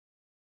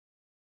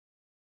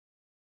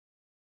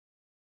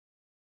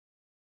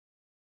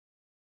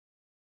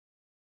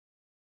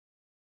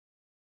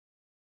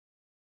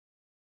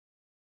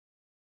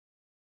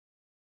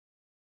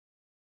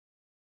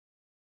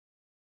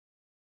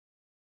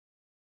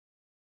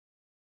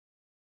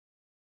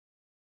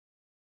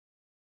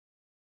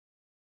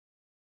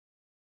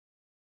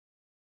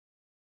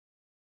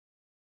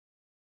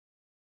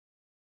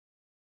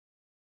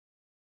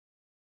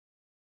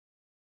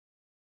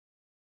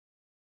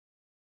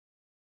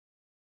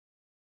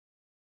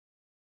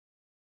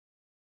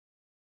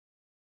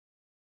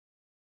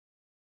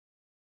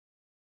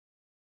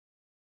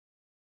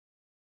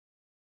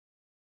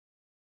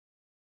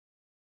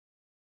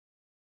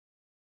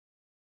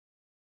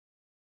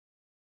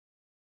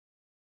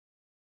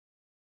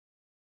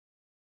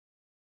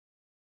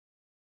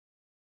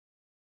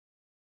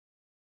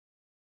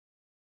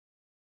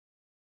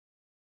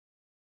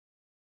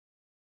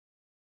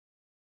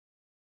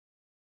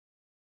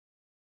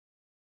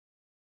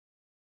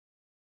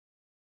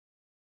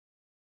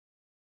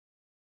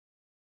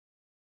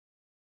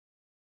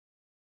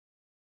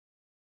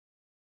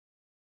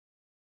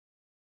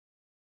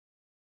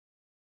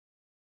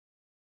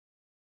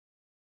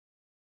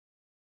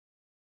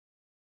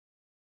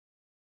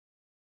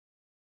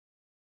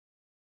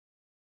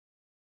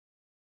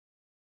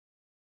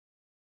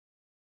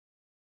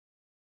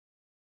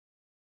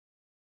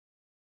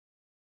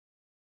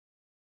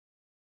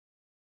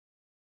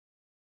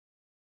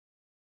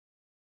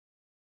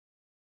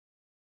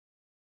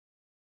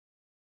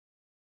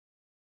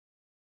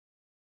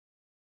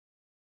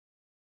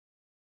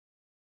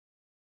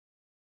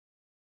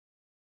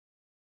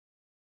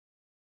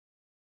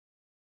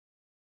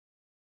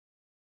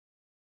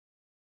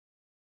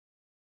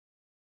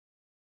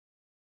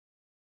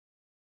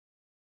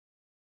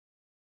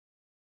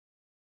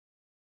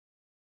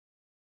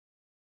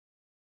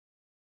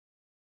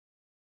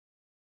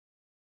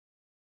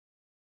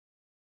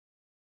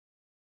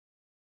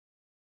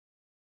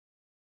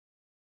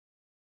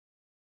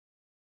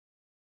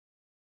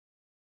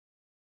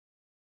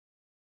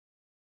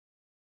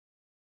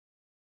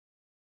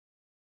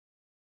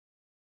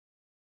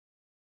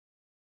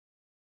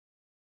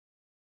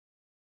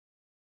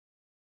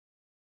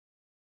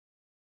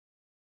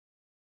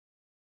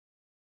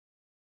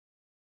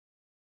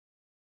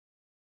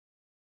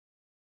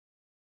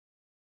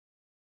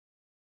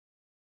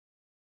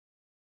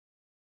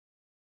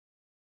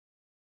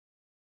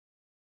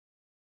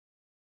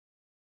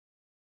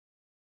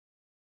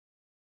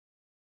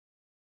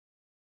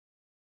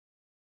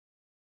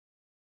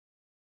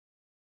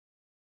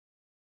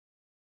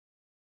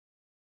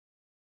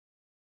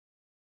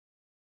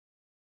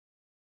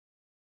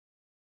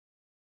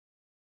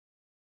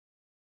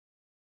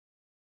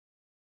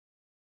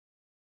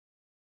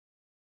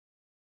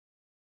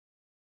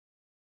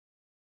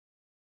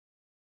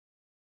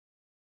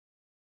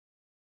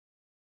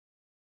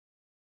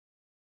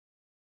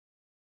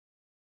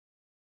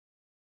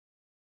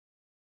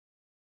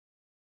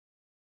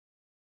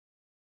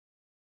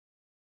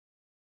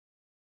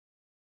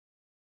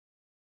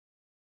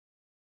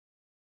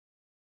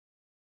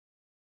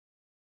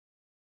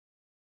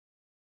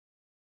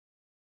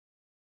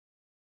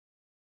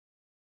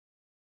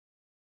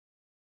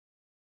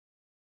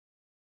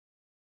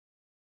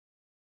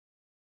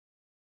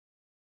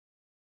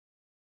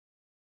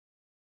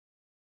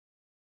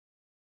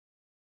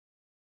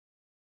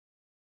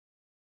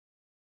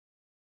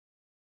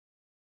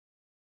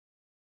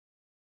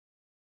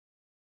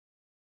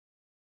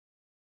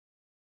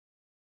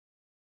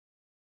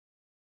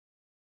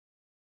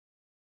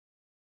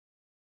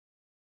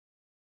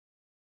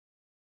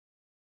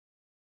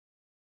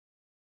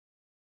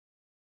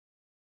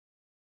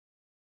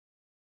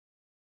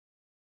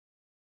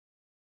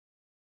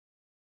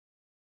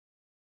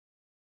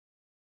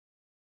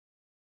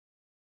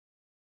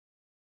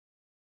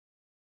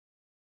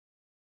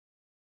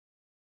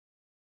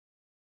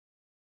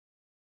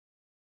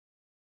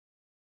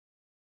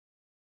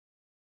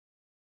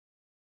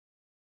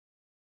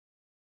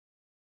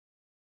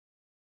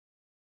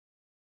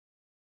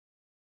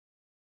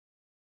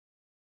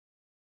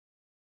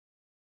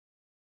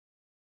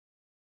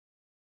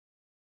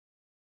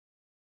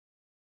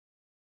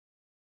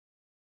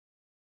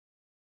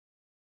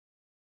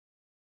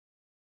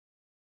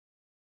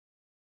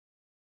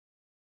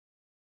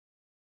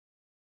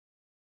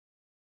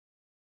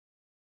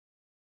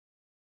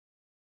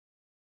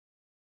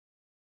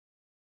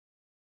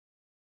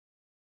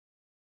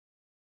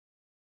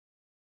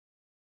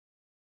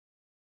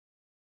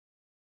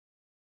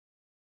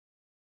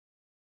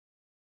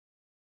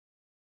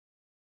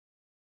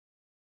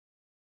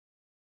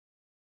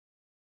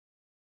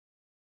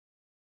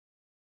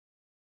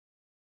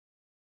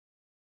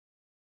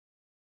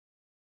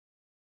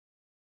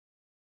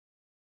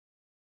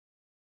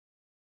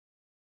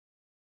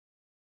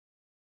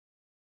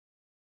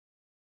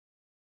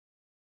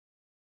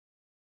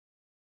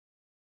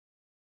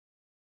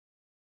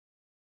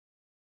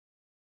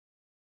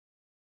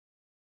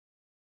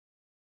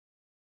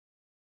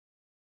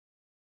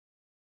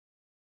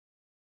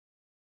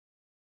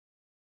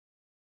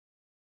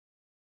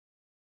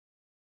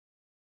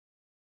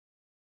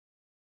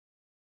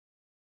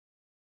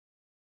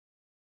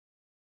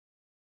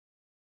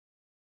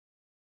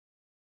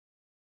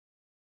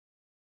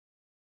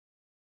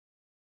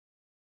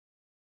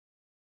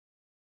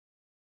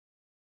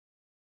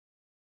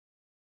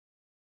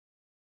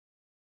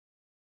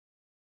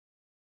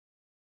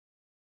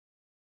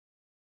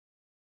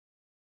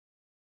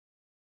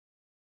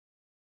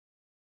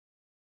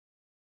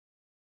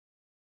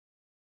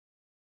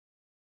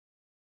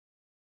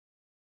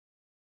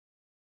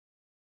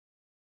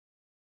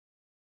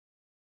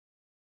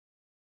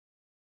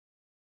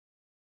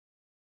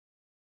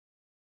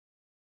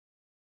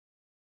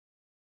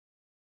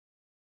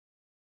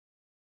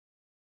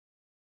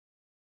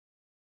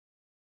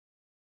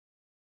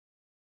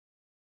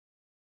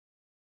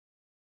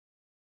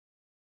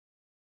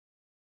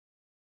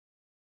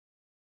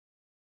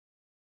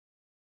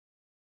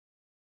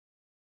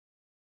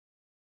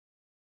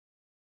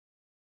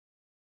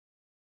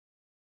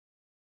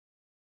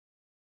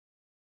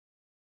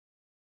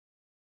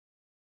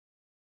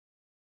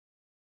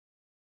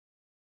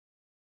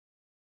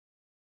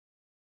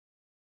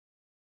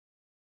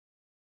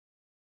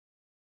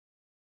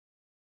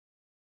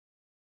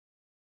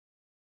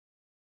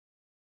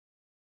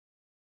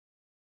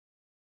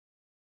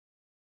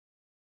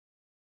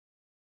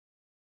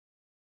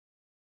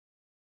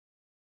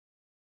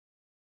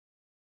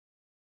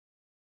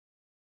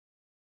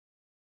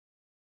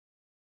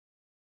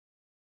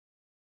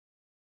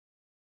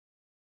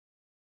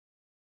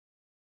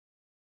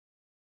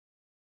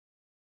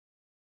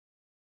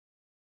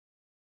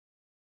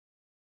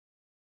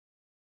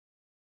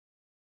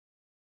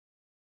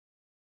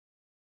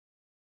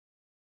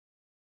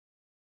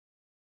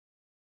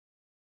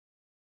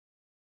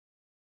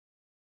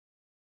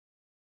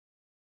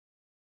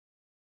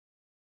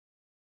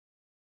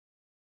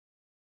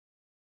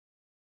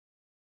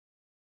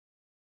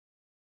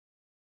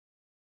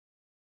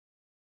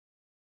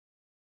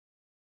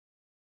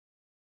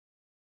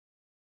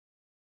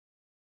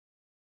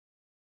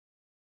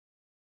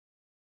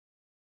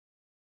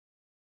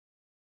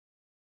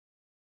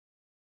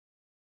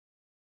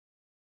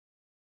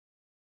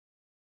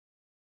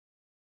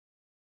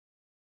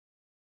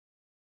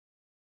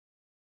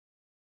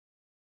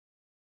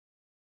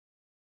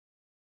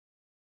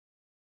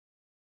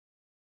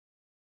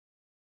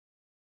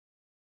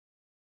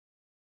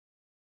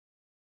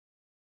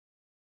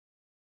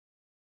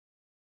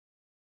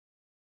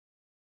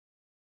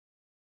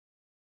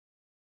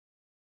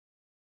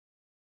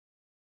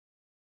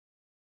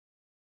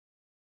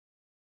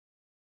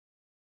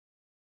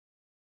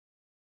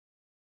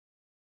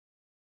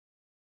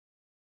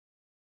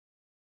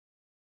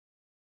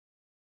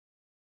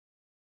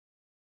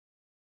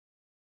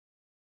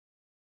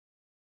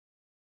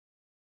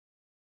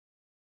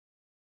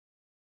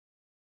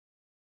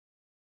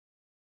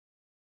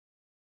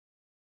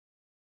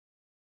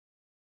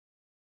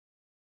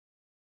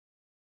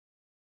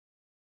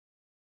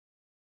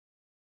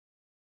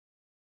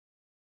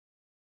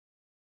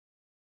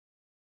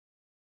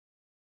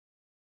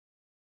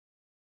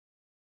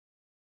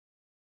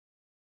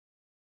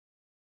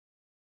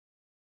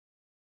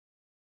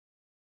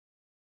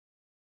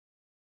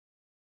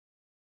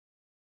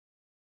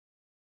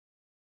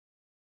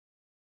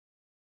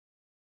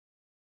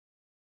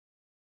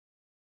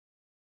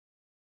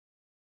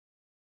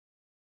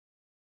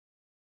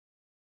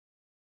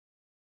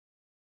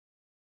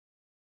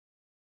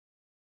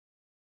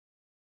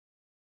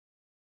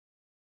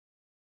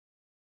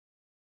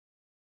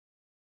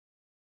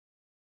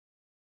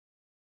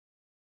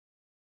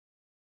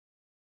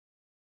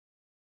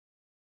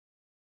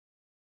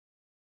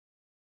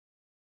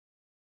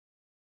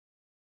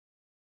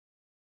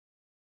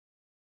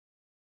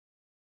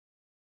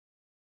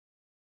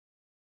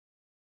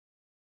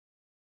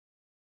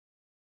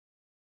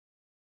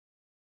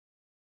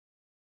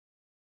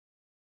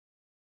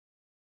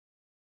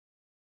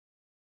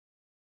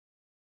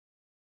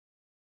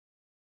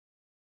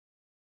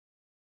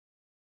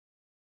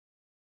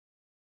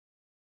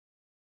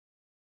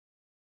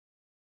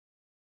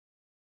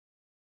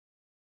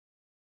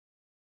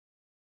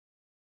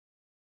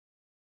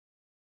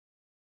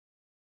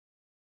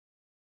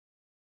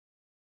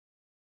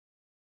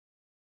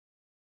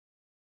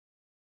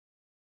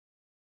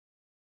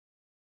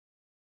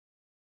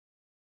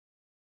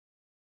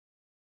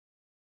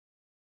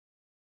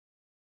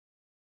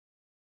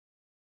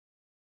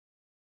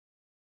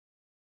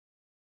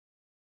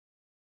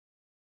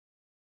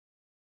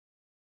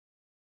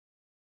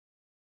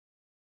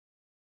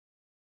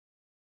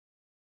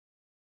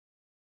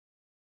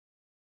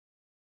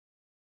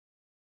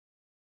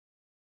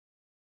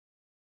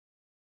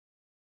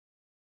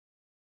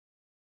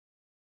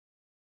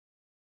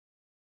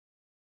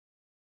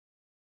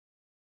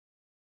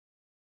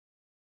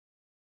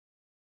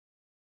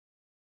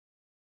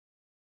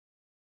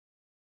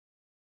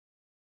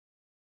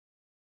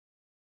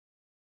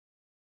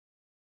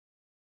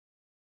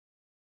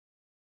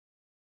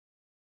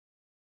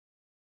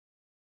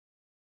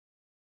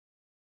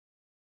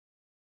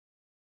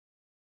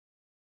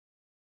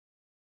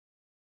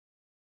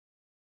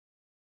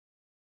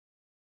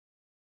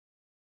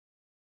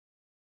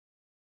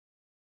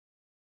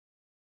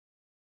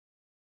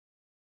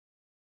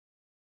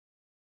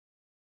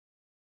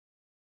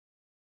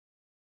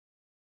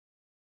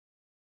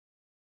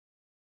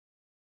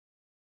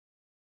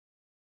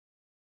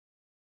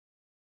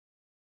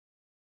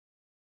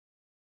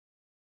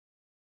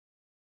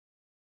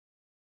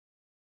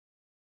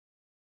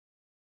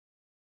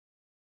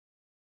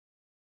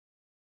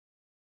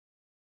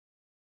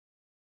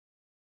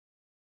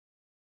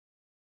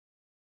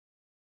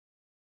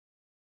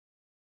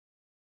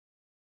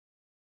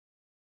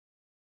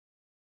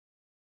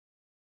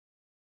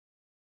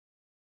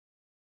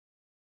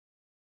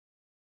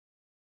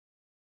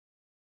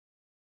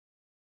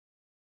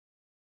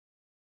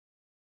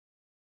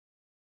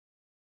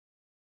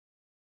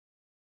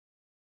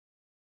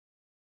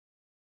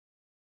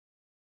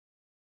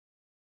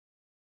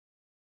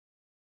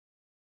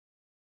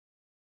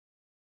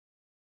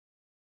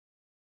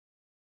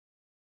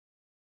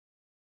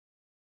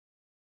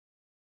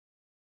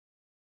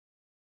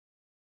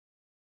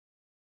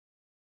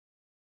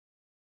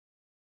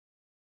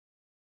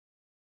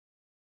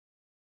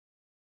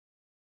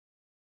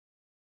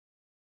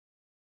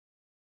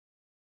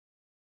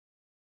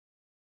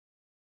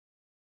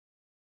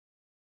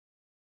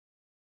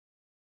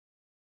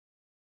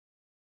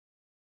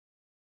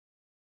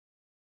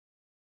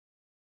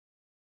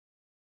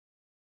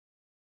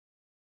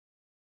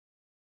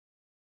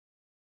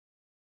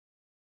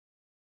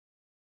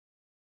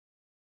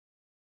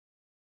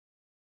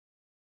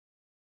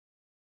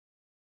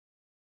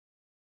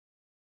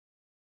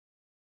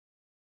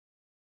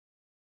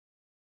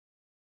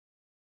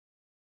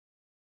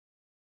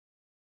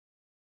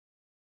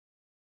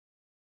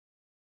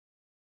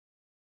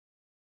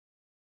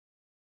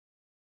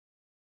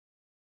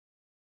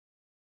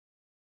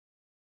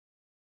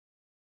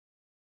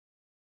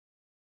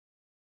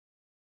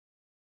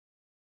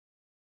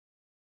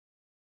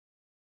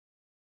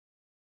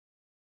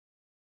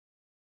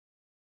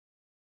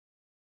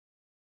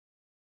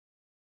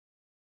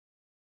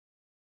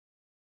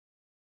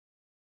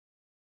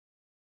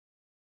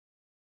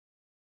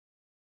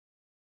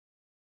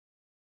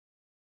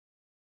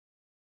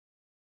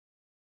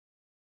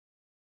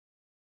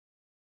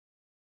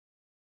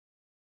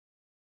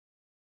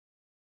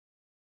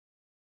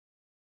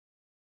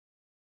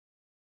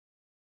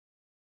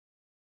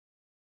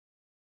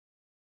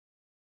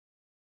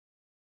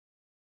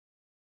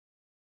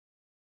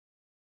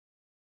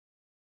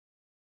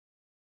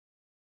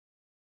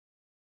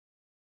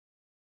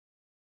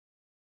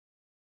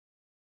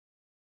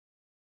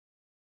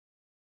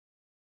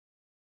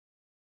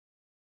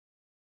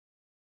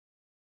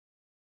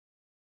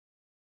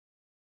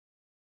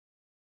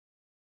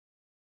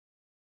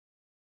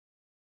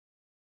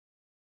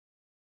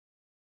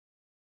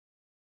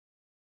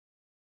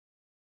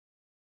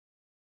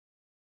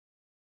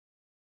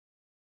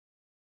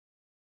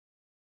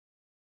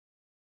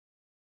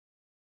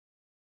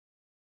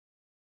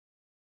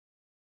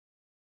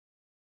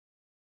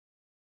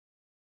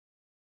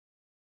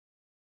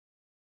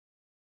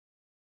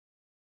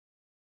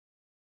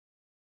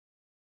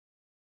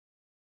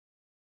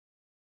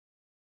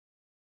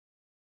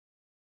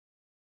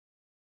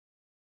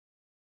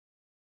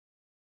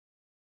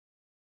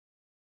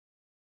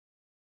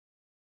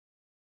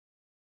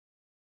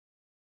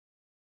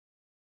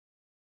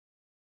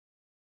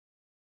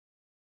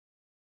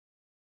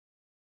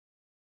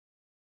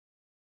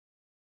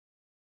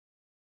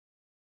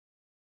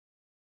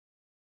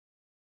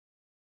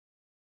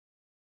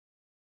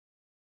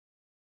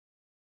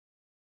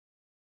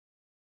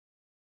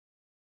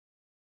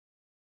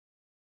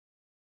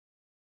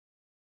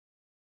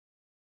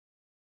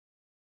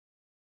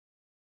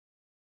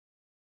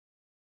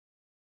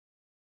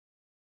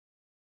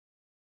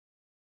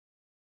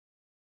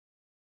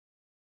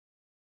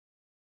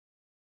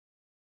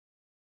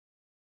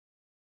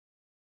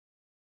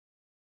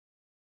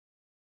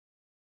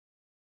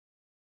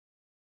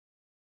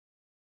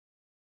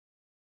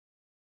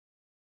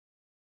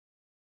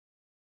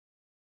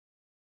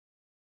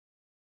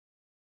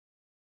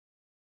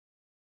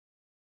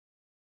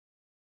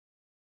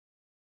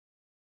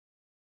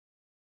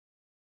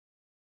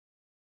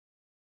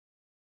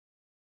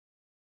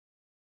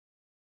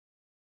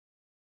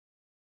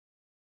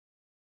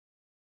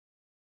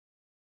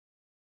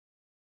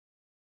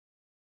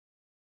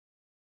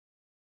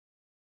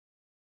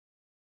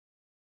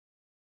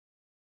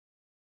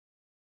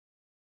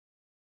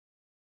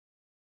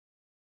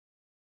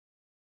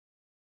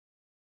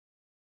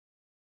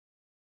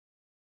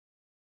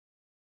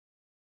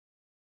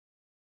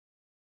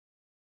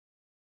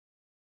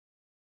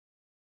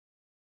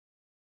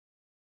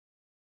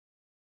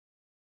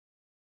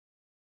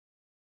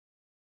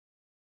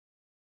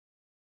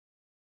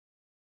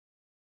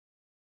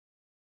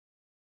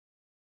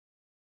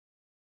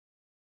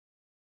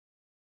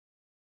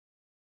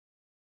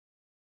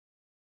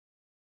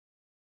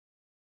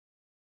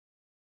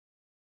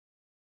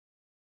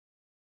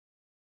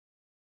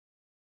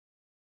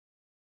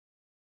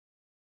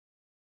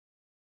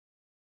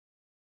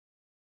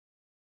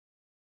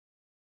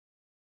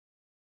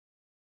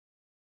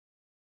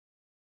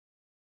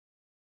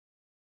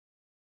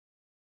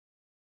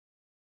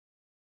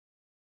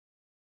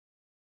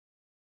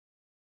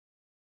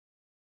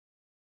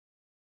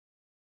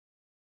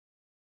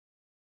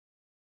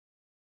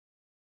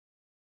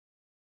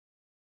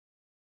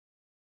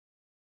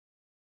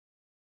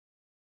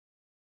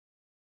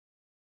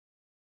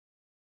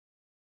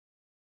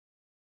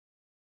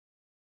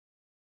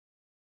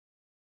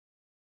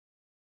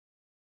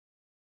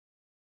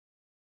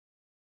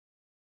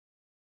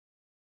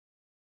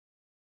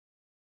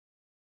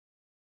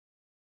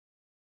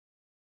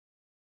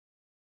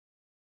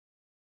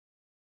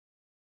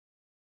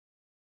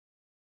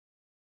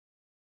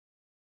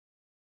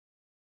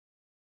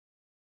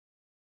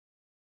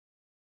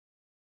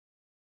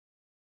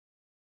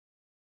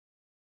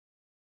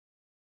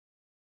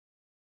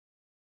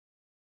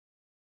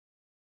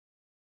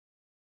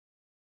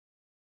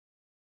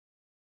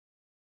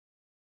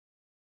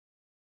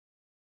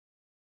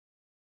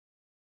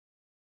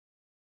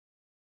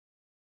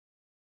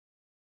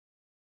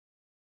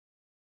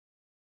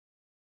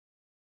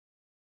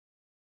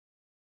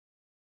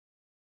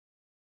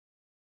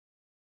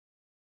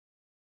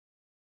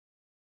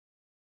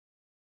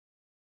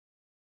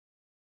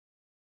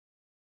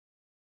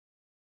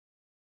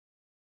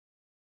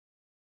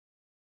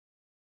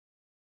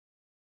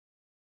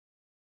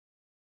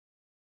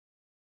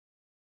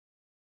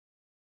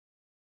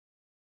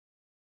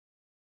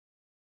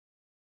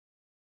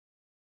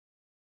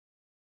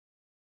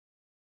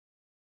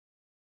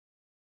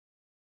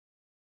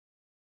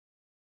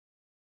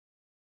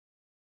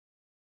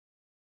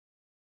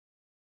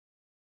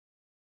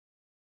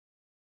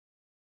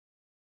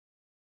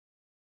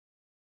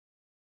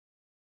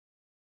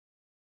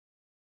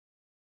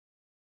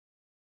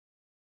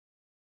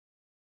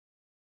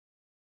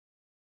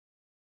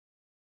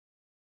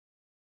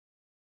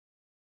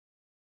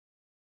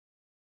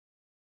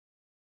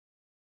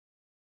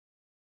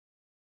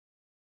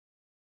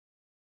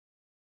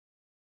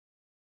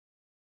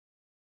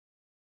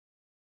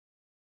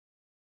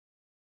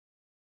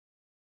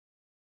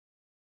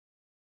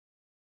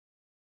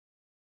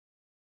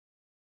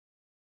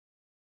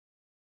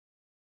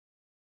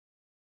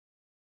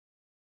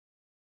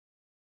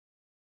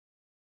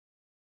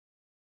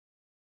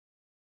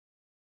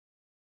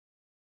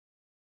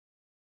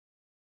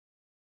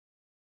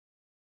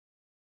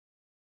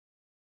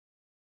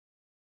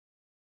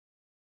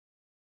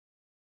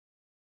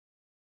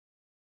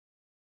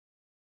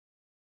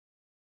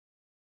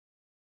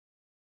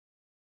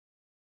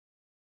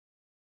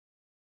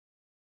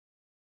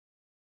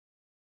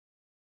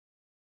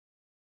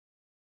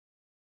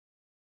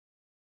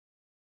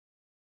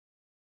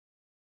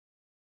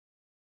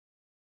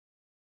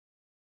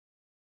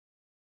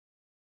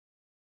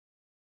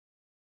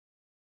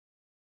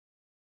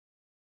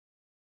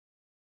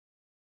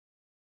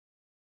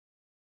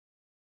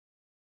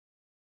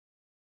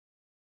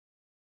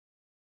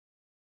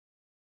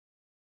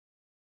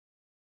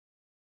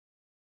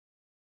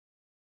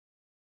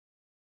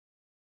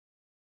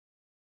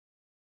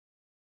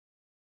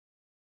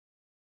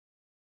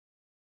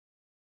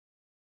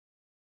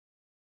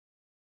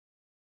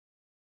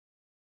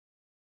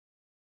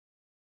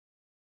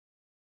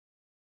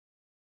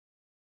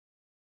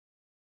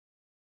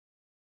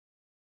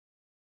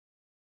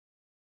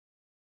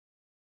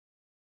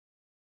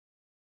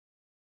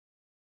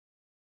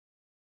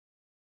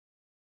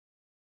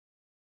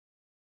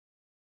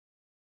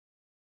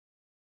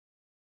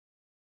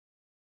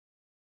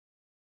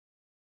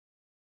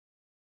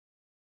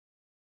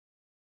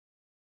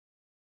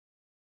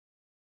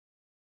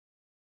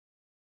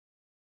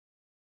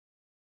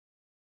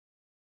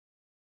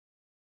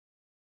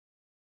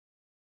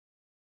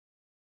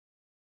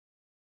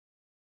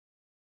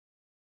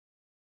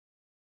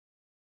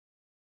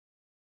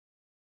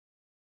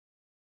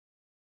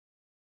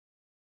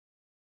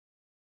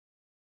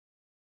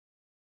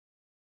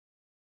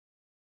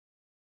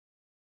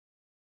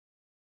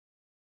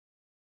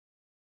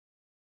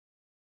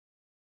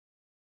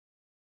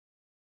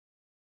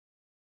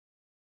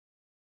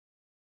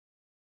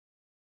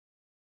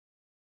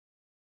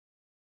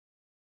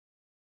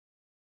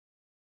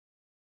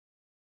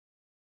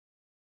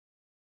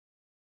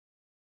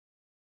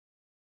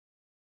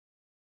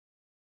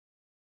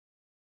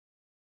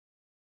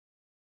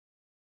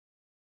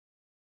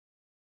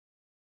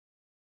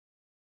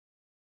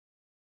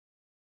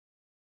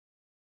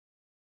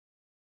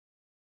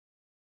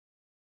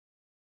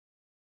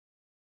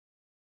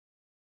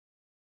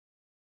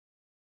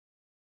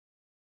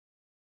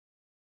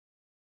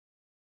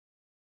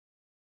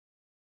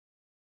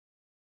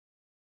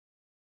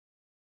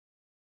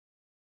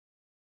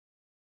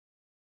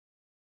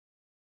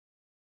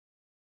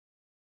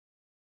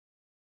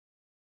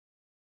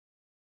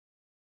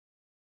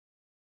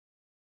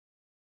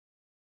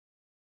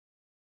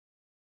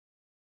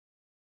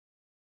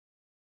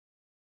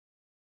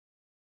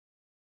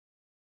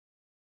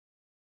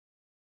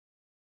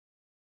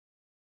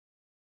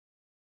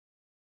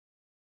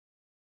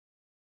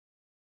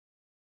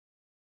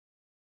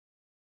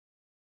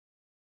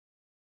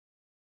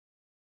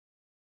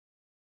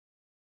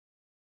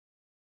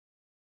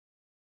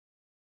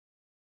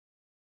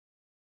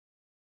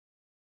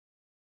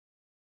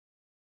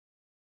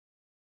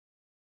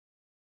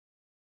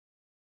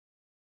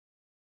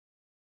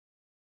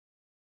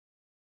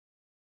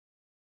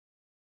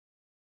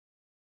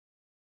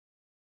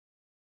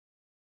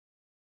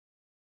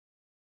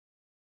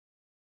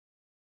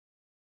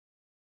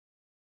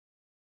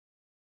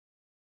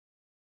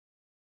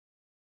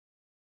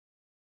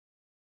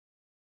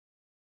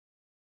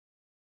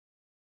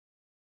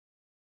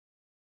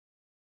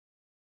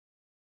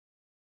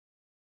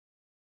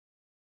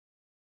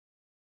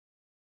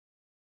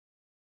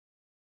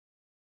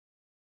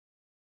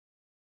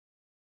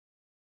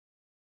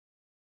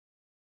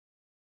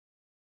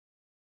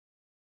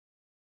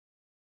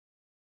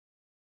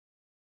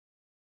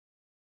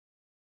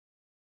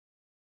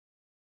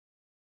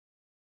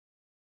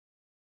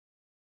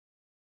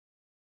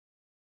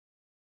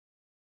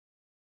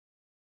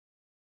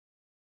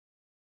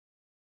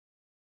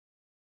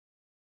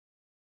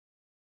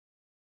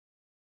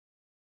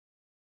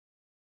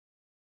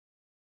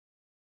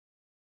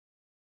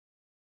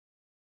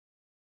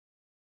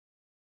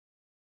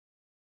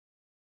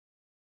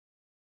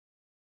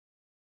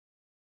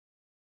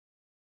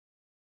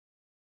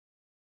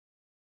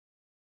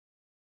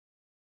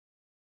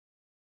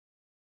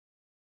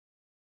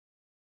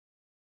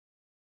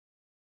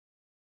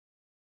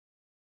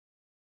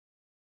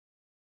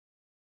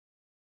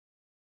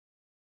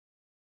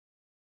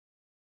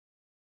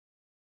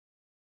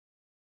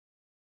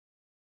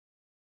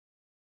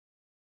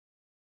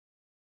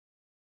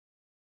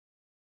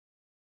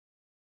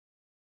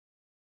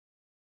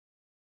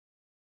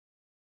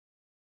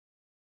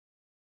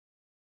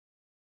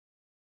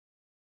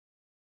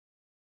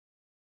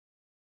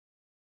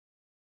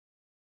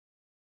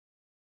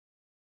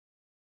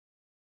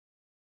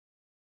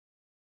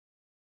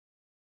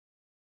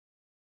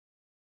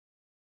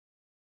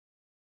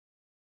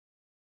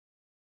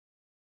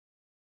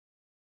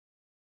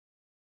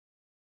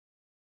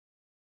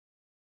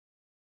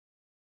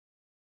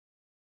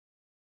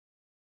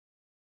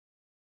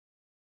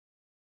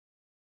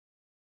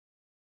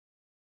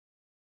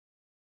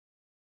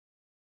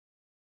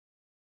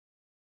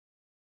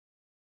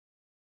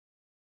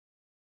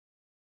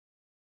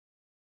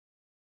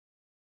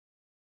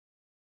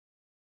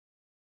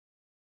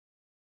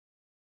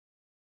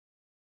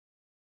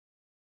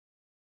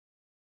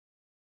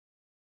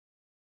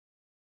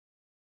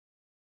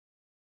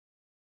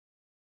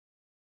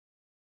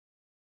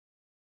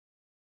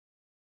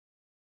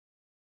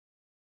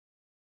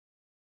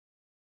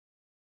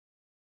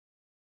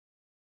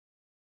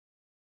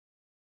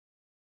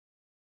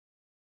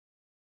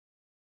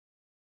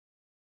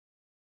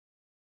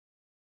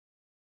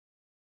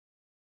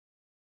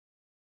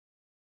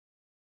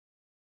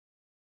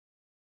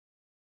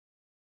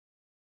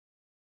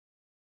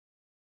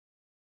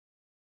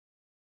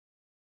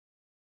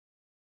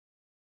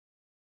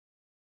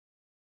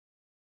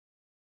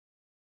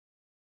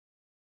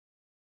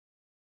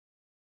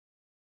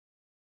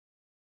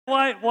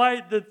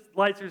why the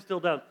lights are still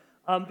down.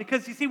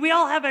 Because, you see, we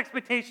all have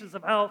expectations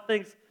of how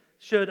things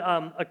should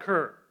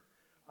occur.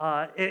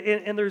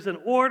 And there's an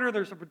order,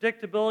 there's a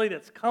predictability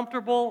that's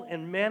comfortable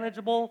and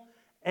manageable,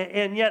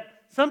 and yet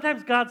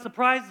sometimes God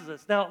surprises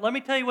us. Now, let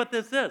me tell you what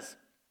this is.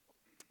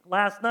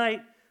 Last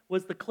night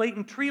was the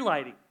Clayton tree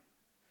lighting.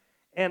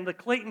 And the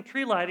Clayton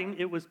tree lighting,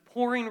 it was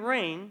pouring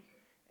rain,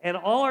 and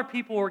all our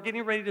people were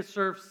getting ready to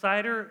serve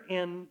cider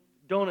and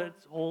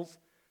donuts holes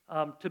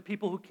to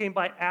people who came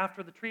by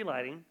after the tree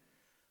lighting.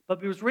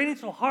 But it was raining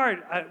so hard,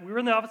 we were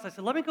in the office, I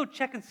said, let me go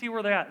check and see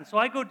where they're at. And so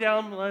I go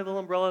down with my little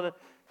umbrella,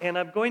 and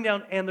I'm going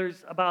down, and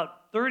there's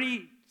about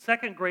 30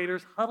 second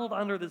graders huddled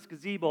under this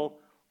gazebo,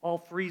 all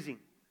freezing.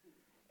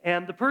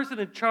 And the person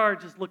in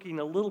charge is looking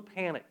a little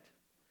panicked.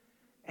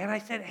 And I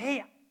said,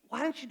 hey,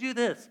 why don't you do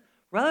this?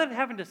 Rather than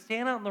having to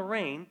stand out in the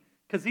rain,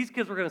 because these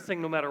kids were going to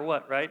sing no matter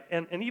what, right?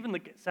 And even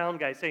the sound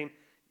guy saying,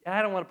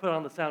 I don't want to put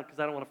on the sound because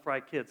I don't want to fry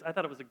kids. I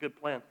thought it was a good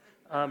plan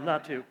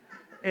not to.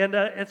 And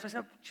so I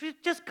said,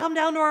 just come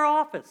down to our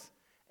office.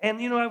 And,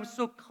 I was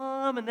so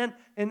calm. And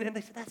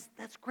they said,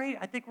 that's great.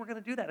 I think we're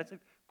going to do that. I said,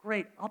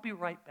 great. I'll be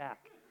right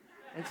back.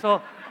 And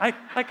so I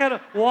kind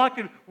of walked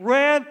and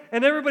ran,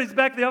 and everybody's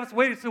back in the office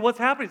waiting. So what's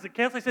happening? Is it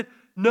canceled? I said,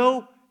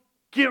 no,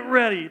 get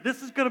ready.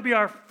 This is going to be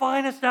our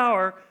finest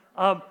hour.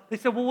 They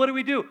said, well, what do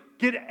we do?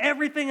 Get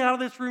everything out of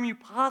this room you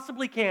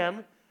possibly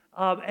can.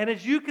 And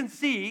as you can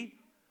see,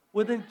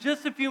 within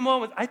just a few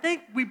moments, I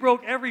think we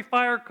broke every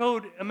fire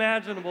code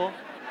imaginable.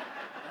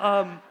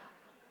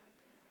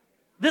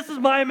 This is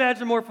my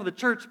imagine more for the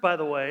church, by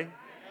the way.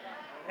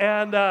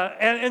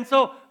 And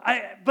so,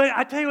 but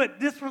I tell you what,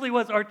 this really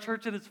was our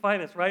church at its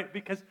finest, right?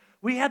 Because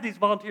we had these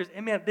volunteers,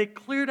 and man, they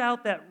cleared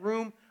out that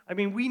room. I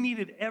mean, we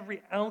needed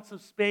every ounce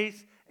of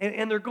space,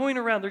 and they're going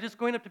around. They're just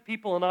going up to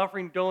people and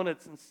offering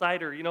donuts and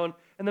cider,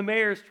 and the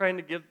mayor's trying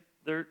to give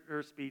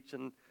her speech,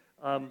 and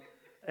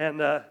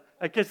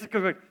I guess it's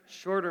going to be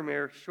shorter,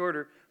 Mayor,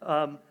 shorter.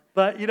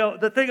 But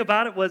the thing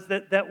about it was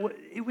that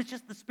it was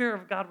just the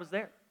Spirit of God was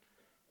there,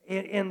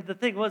 and the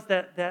thing was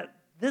that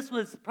this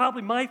was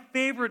probably my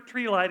favorite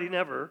tree lighting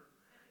ever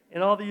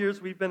in all the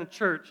years we've been at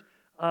church,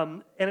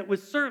 and it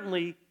was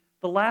certainly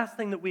the last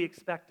thing that we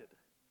expected,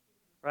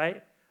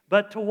 right?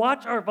 But to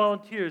watch our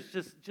volunteers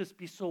just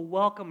be so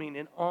welcoming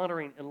and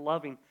honoring and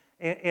loving,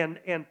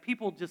 and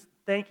people just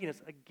thanking us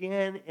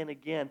again and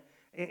again,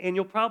 and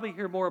you'll probably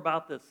hear more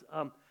about this.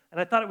 And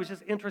I thought it was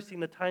just interesting,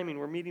 the timing.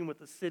 We're meeting with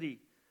the city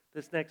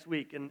this next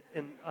week, and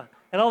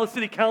all the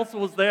city council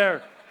was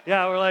there.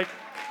 Yeah, we're like,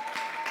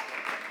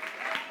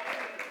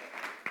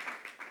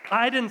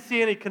 I didn't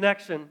see any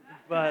connection,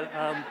 but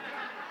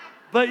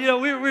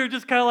we were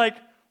just kind of like,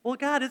 well,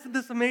 God, isn't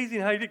this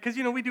amazing how you did? Because,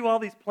 we do all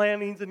these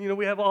plannings, and,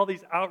 we have all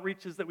these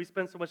outreaches that we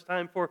spend so much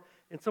time for.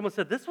 And someone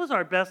said, this was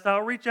our best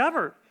outreach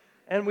ever.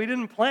 And we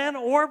didn't plan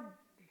or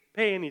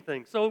pay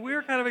anything. So we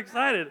were kind of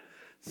excited.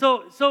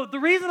 So the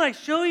reason I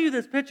show you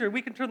this picture,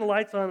 we can turn the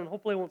lights on, and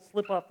hopefully I won't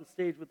slip off the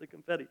stage with the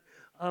confetti,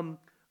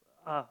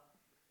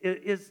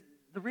 is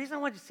the reason I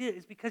want you to see it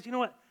is because, you know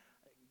what?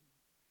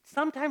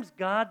 Sometimes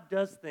God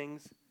does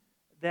things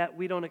that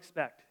we don't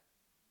expect.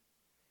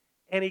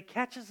 And He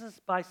catches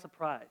us by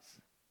surprise.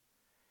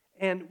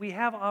 And we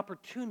have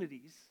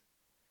opportunities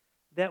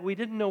that we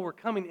didn't know were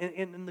coming.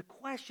 And the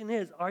question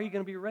is, are you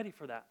going to be ready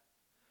for that?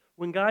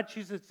 When God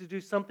chooses to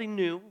do something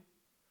new,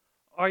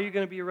 are you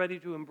going to be ready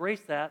to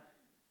embrace that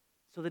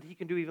so that He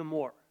can do even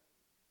more?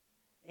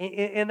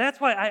 And that's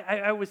why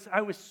I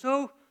was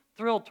so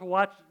thrilled to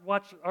watch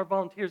our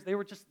volunteers. They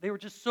were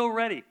just so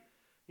ready.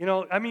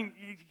 A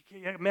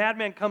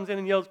madman comes in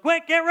and yells,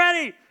 quick, get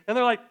ready! And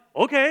they're like,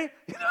 okay,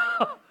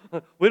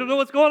 we don't know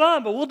what's going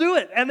on, but we'll do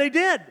it. And they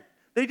did.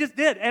 They just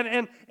did.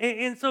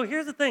 And so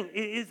here's the thing,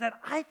 is that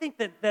I think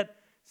that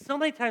so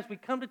many times we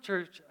come to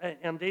church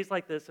on days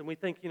like this, and we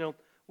think,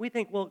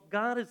 well,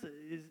 God is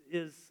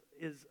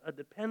a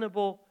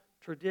dependable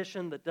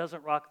tradition that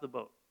doesn't rock the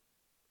boat,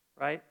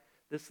 right?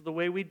 This is the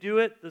way we do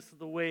it. This is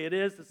the way it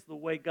is. This is the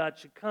way God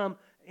should come.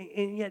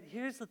 And yet,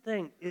 here's the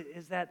thing,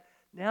 is that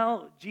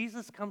now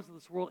Jesus comes to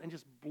this world and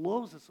just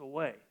blows us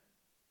away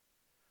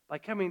by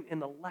coming in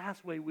the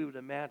last way we would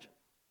imagine.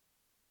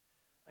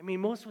 I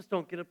mean, most of us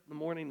don't get up in the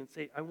morning and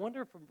say, I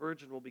wonder if a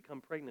virgin will become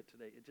pregnant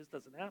today. It just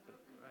doesn't happen,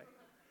 right?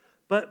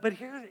 But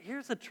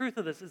here's the truth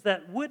of this, is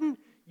that wouldn't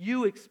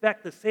you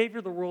expect the Savior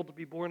of the world to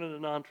be born in a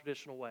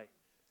non-traditional way?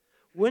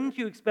 Wouldn't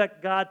you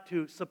expect God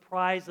to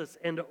surprise us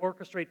and to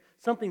orchestrate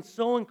something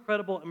so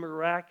incredible and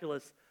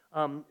miraculous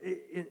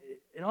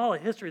in all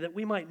of history that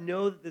we might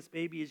know that this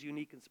baby is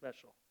unique and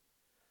special?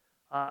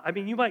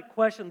 You might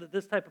question that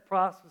this type of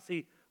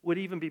prophecy would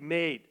even be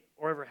made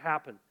or ever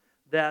happen,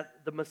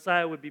 that the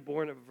Messiah would be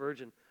born of a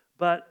virgin.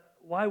 But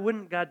why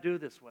wouldn't God do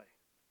it this way?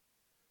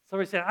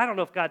 Somebody said, I don't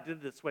know if God did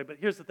it this way, but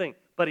here's the thing,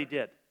 but He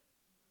did.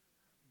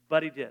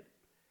 But He did.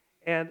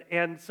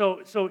 And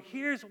so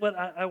here's what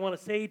I want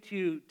to say to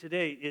you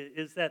today,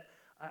 is that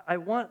I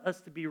want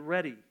us to be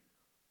ready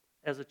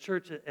as a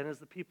church and as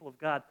the people of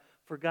God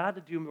for God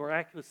to do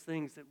miraculous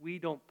things that we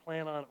don't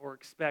plan on or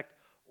expect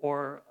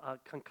or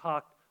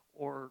concoct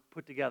or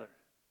put together.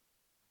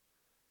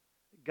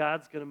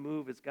 God's going to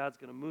move as God's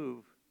going to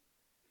move.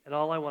 And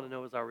all I want to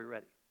know is, are we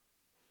ready?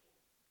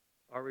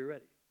 Are we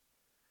ready?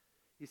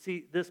 You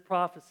see, this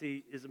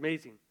prophecy is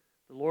amazing.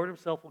 The Lord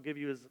himself will give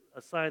you as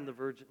a sign, the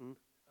virgin,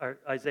 or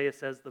Isaiah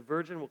says, the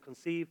virgin will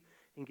conceive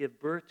and give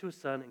birth to a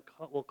son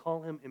and will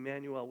call him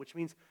Emmanuel, which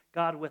means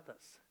God with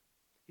us.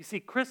 You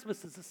see,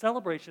 Christmas is a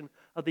celebration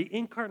of the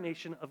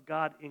incarnation of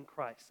God in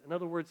Christ. In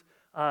other words,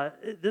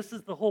 this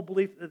is the whole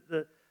belief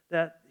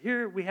that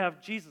here we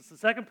have Jesus, the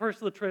second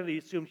person of the Trinity,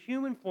 assumed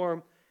human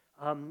form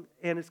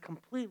and is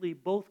completely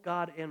both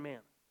God and man.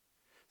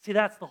 See,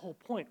 that's the whole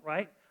point,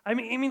 right? I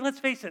mean, let's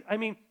face it. I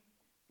mean,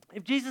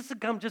 if Jesus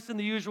had come just in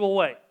the usual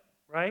way,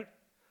 right?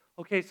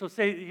 Okay, so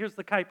say, here's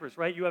the Kuipers,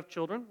 right? You have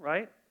children,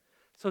 right?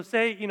 So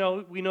say,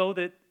 we know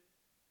that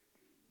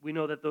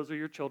those are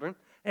your children.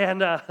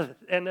 And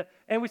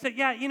we say,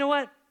 yeah, you know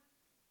what?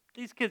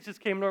 These kids just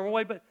came normal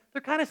way, but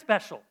they're kind of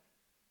special.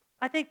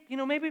 I think,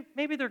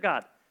 maybe they're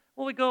God.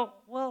 Well, we go,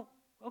 well,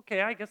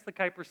 okay, I guess the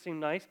Kuipers seem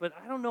nice, but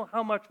I don't know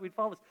how much we'd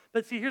follow this.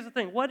 But see, here's the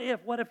thing. What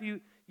if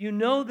you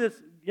know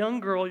this young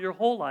girl your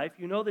whole life,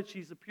 you know that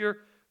she's a pure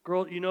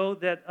girl, you know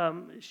that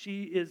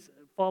she is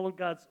followed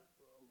God's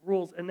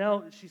rules, and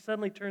now she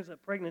suddenly turns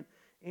up pregnant,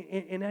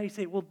 and now you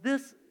say, well,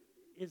 this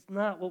is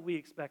not what we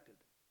expected.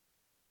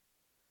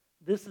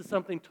 This is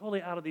something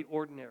totally out of the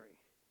ordinary.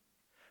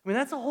 I mean,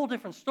 that's a whole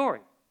different story,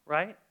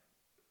 right?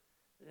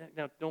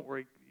 Now, don't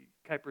worry,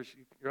 Kuipers,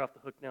 you're off the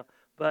hook now,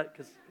 but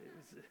because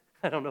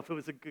I don't know if it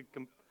was a good.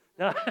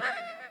 No.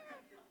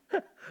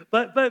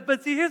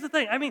 But see, here's the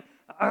thing. I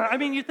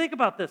mean, you think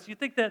about this. You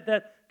think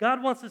that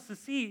God wants us to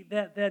see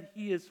that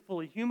He is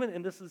fully human,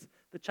 and this is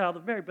the child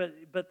of Mary,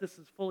 but this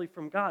is fully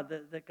from God.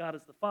 That God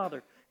is the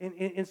Father,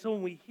 and so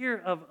when we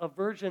hear of a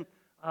virgin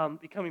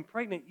becoming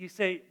pregnant, you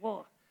say,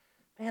 well,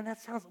 man,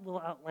 that sounds a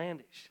little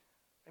outlandish.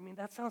 I mean,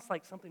 that sounds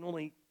like something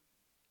only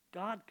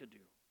God could do.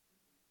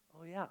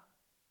 Oh yeah.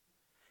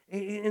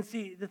 And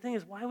see, the thing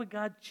is, why would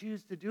God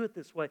choose to do it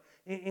this way?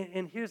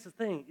 And here's the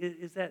thing,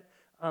 is that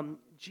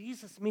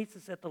Jesus meets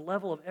us at the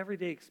level of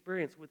everyday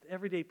experience with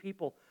everyday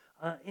people.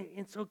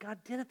 And so God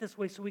did it this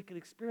way so we could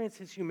experience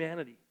His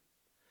humanity.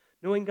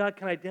 Knowing God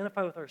can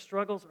identify with our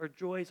struggles, our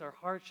joys, our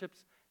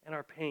hardships, and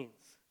our pains.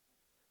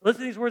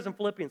 Listen to these words in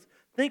Philippians.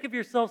 Think of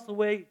yourselves the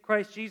way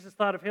Christ Jesus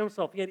thought of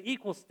himself. He had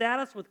equal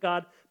status with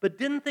God, but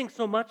didn't think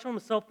so much of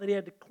himself that he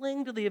had to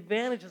cling to the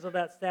advantages of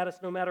that status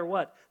no matter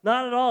what.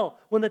 Not at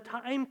all. When the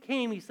time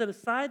came, he set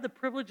aside the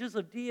privileges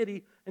of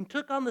deity and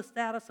took on the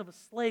status of a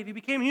slave. He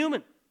became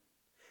human.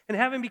 And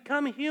having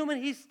become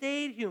human, he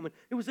stayed human.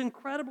 It was an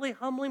incredibly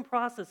humbling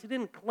process. He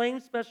didn't claim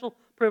special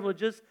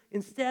privileges.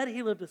 Instead,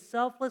 he lived a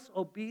selfless,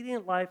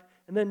 obedient life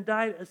and then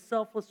died a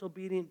selfless,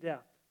 obedient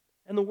death.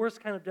 And the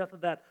worst kind of death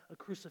of that, a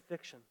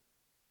crucifixion.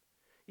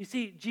 You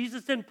see,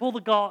 Jesus didn't pull the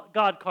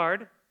God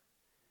card.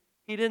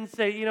 He didn't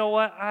say, you know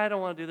what, I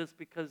don't want to do this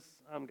because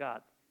I'm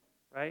God,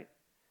 right?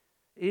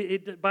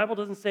 The Bible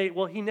doesn't say,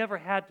 well, he never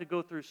had to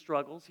go through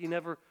struggles. He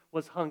never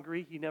was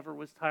hungry. He never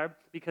was tired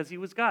because he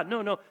was God.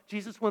 No,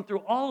 Jesus went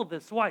through all of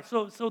this. Why?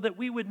 So that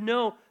we would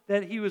know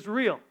that he was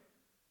real.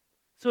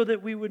 So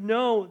that we would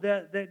know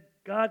that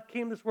God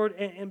came this world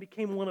and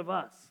became one of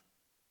us.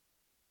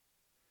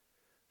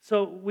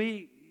 So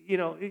we,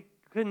 it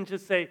couldn't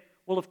just say,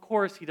 well, of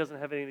course he doesn't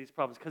have any of these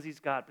problems because he's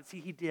God. But see,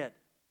 he did.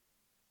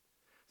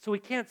 So we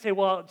can't say,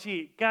 well,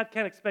 gee, God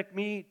can't expect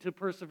me to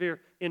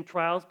persevere in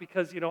trials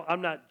because,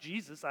 I'm not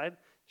Jesus.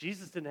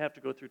 Jesus didn't have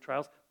to go through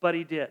trials, but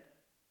he did.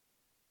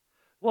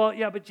 Well,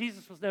 yeah, but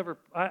Jesus was never,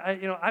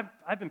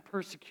 I've been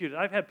persecuted.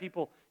 I've had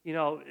people,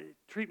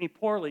 treat me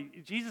poorly.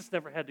 Jesus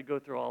never had to go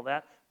through all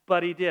that,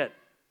 but he did.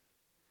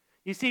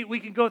 You see, we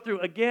can go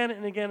through again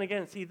and again and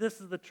again. See, this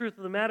is the truth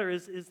of the matter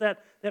is that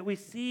we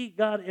see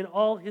God in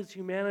all his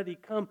humanity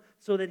come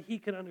so that he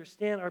can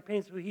understand our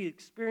pain, so he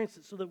experienced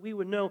it, so that we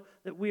would know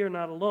that we are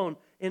not alone,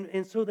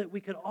 and so that we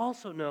could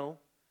also know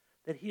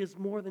that he is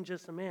more than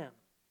just a man.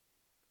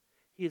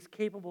 He is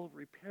capable of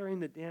repairing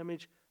the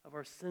damage of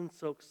our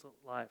sin-soaked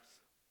lives.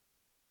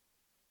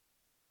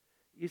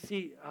 You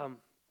see,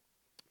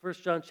 1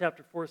 John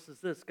chapter 4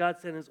 says this, God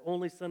sent his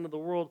only Son to the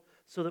world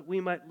so that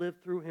we might live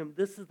through him.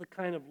 This is the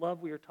kind of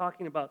love we are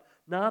talking about.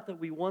 Not that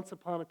we once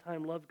upon a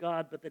time loved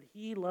God, but that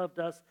he loved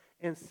us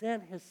and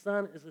sent his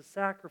Son as a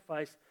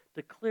sacrifice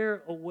to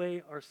clear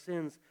away our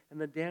sins and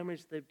the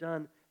damage they've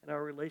done in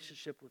our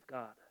relationship with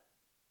God.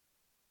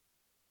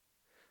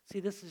 See,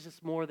 this is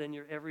just more than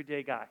your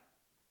everyday guy.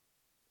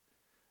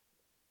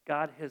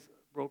 God has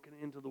broken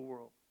into the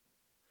world.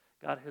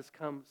 God has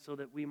come so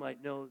that we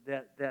might know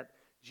that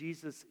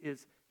Jesus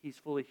he's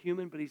fully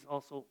human, but he's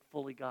also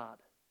fully God.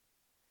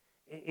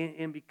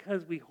 And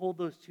because we hold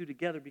those two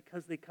together,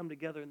 because they come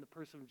together in the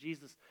person of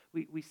Jesus,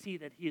 we see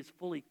that he is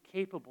fully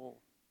capable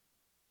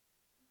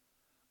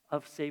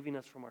of saving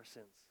us from our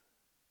sins.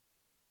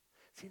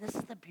 See, this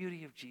is the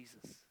beauty of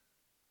Jesus.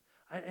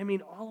 I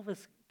mean, all of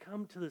us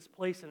come to this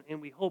place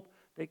and we hope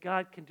that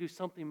God can do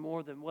something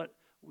more than what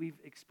we've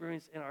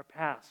experienced in our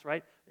past,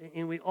 right?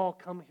 And we all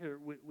come here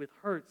with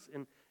hurts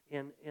and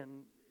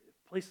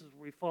places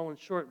where we've fallen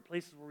short, and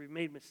places where we've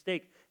made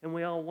mistake, and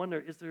we all wonder,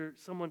 is there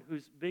someone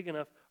who's big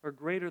enough or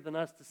greater than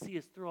us to see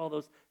us through all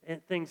those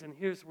things? And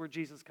here's where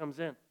Jesus comes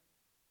in.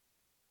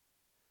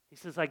 He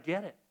says, I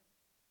get it.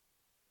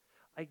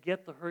 I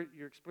get the hurt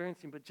you're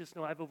experiencing, but just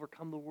know I've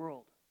overcome the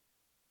world.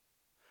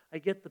 I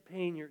get the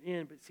pain you're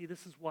in, but see,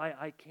 this is why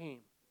I came.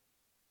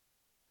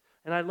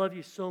 And I love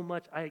you so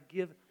much, I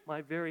give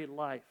my very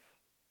life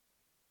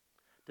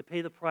to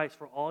pay the price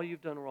for all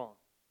you've done wrong,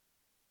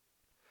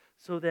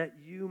 so that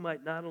you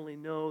might not only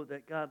know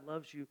that God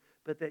loves you,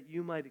 but that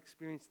you might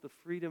experience the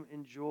freedom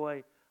and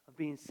joy of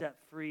being set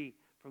free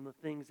from the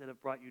things that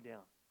have brought you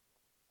down.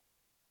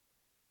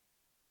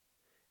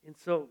 And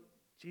so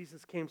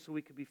Jesus came so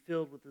we could be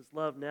filled with his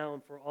love now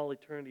and for all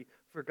eternity.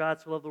 For God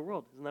so loved the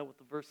world. Isn't that what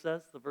the verse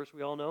says? The verse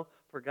we all know.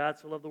 For God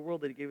so loved the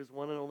world that he gave his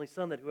one and only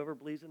Son, that whoever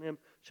believes in him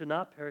should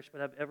not perish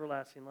but have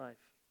everlasting life.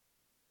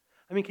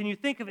 I mean, can you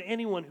think of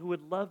anyone who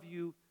would love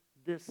you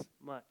this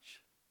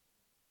much?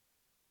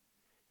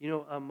 You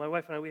know, my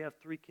wife and I, we have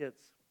 3 kids.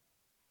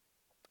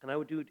 And I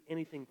would do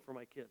anything for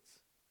my kids,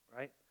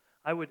 right?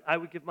 I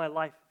would give my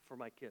life for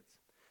my kids.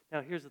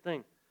 Now, here's the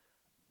thing.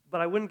 But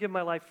I wouldn't give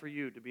my life for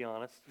you, to be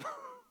honest.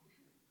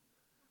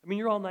 I mean,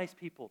 you're all nice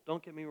people.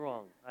 Don't get me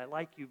wrong. I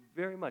like you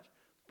very much.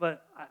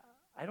 But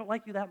I don't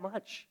like you that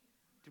much,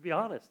 to be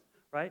honest,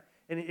 right?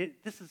 And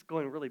this is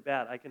going really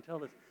bad. I can tell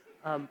this.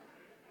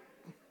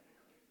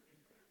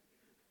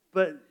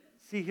 But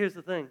see, here's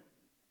the thing.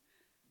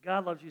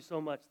 God loves you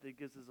so much that he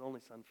gives his only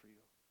Son for you.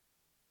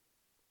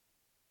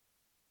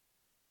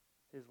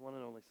 His one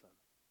and only Son.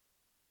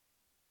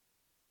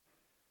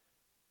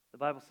 The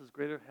Bible says,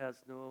 greater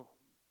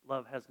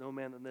love has no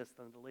man than this,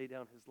 than to lay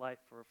down his life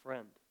for a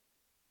friend.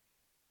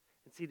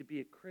 And see, to be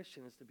a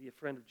Christian is to be a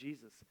friend of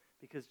Jesus,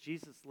 because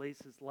Jesus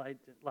lays his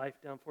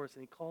life down for us,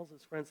 and he calls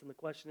us friends. And the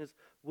question is,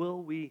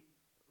 will we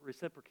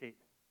reciprocate?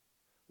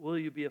 Will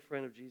you be a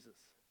friend of Jesus?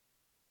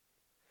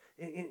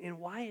 And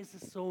why is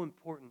this so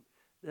important,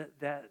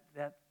 that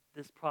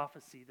this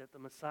prophecy, that the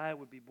Messiah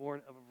would be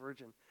born of a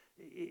virgin?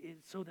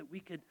 It's so that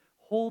we could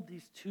hold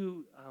these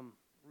two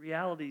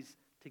realities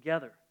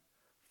together.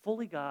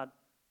 Fully God,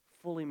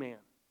 fully man.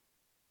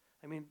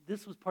 I mean,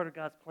 this was part of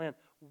God's plan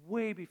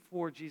way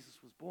before Jesus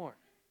was born,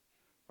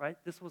 right?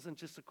 This wasn't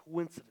just a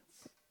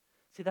coincidence.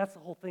 See, that's the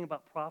whole thing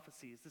about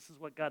prophecies. This is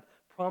what God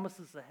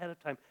promises ahead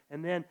of time,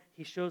 and then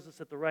he shows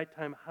us at the right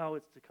time how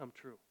it's to come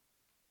true.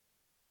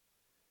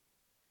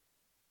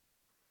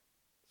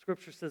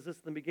 Scripture says this,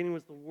 in the beginning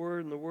was the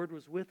Word, and the Word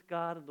was with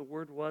God, and the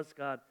Word was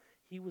God.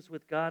 He was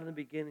with God in the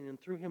beginning, and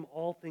through him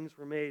all things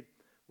were made.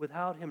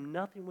 Without him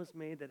nothing was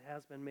made that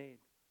has been made.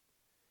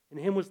 In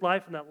him was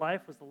life, and that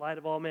life was the light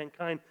of all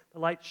mankind. The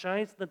light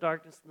shines in the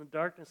darkness, and the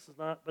darkness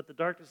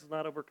has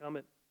not overcome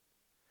it.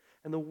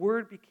 And the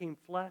Word became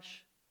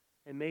flesh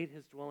and made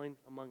his dwelling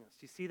among us.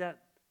 Do you see that?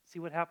 See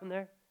what happened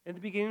there? In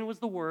the beginning was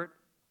the Word,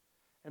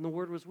 and the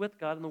Word was with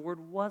God, and the Word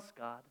was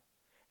God.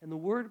 And the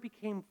Word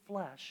became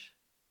flesh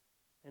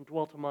and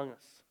dwelt among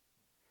us.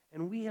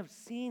 And we have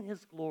seen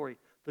his glory,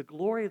 the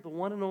glory of the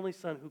one and only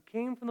Son, who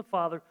came from the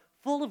Father,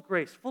 full of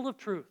grace, full of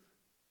truth.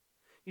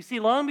 You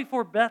see, long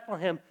before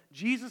Bethlehem,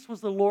 Jesus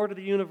was the Lord of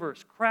the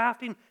universe,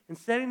 crafting and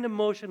setting in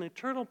motion an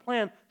eternal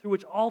plan through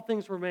which all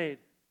things were made.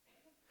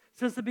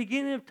 Since the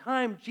beginning of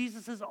time,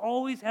 Jesus has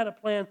always had a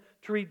plan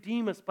to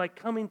redeem us by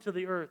coming to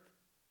the earth.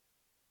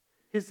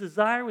 His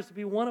desire was to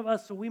be one of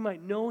us so we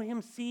might know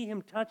him, see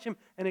him, touch him,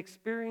 and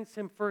experience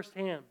him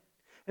firsthand.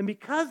 And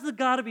because the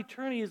God of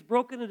eternity is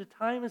broken into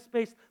time and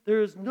space,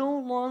 there is no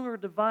longer a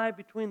divide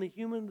between the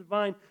human and the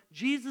divine.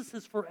 Jesus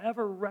has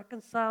forever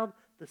reconciled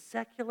the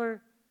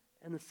secular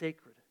and the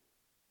sacred.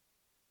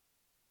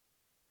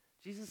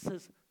 Jesus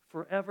has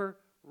forever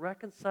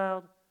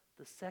reconciled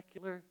the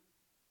secular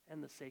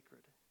and the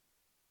sacred.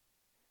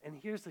 And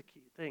here's the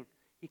key thing.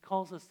 He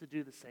calls us to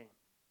do the same.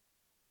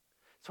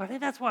 So I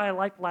think that's why I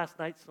liked last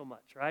night so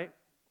much, right?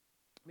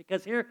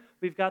 Because here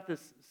we've got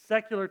this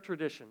secular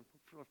tradition,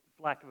 for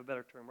lack of a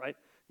better term, right?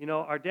 You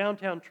know, our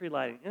downtown tree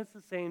lighting. And it's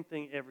the same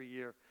thing every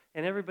year.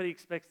 And everybody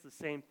expects the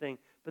same thing.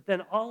 But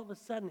then all of a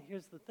sudden,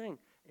 here's the thing.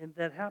 And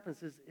that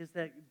happens is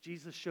that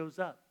Jesus shows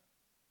up.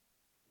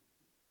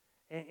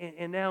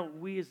 And now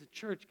we as a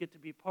church get to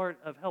be part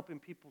of helping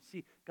people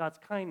see God's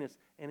kindness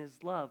and his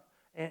love.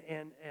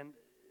 And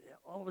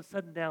all of a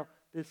sudden now,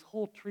 this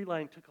whole tree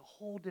lighting took a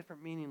whole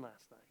different meaning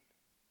last night.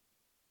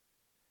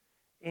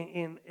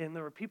 And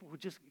there were people who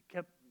just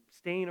kept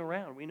staying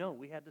around. We know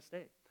we had to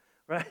stay,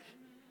 right?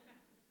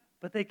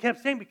 But they kept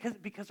staying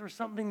because there was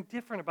something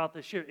different about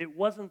this year. It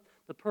wasn't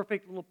the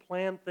perfect little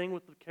planned thing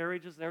with the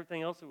carriages and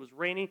everything else. It was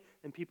raining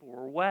and people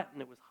were wet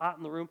and it was hot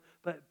in the room.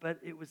 But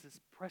it was this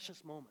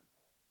precious moment.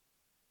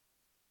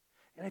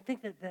 And I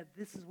think that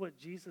this is what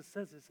Jesus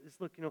says is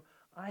look, you know,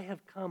 I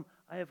have come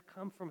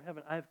from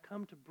heaven. I have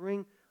come to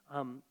bring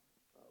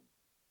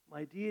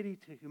my deity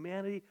to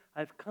humanity.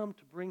 I've come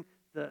to bring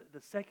the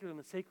secular and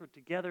the sacred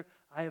together.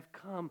 I have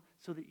come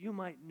so that you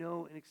might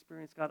know and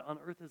experience God on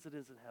earth as it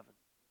is in heaven.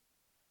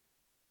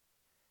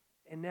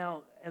 And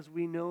now, as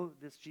we know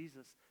this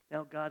Jesus,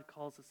 now God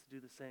calls us to do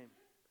the same.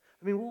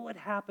 I mean, what would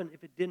happen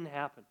if it didn't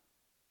happen?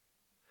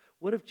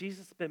 What if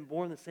Jesus had been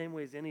born the same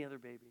way as any other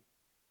baby?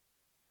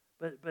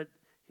 But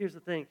here's the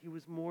thing. He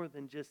was more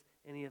than just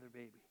any other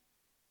baby.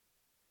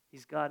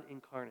 He's God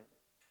incarnate,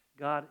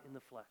 God in the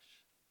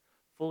flesh,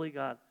 fully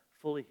God,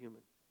 fully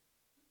human.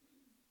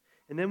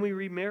 And then we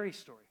read Mary's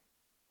story,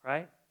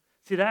 right?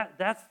 See,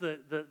 that's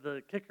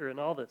the kicker in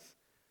all this,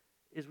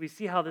 is we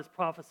see how this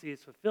prophecy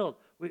is fulfilled.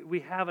 We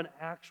have an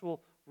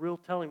actual real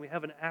telling. We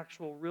have an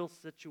actual real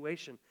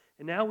situation.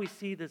 And now we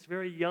see this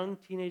very young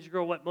teenage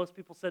girl, what most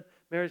people said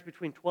Mary's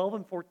between 12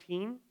 and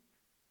 14.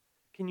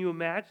 Can you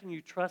imagine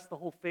you trust the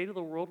whole fate of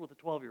the world with a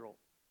 12-year-old?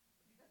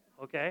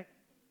 Okay?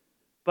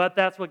 But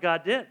that's what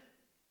God did,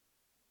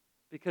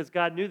 because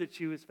God knew that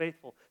she was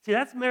faithful. See,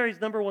 that's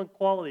Mary's number one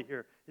quality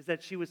here, is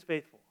that she was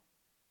faithful.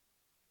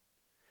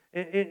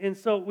 And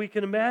so we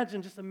can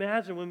just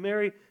imagine when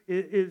Mary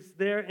is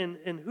there,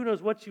 and who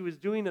knows what she was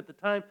doing at the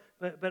time,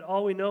 but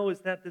all we know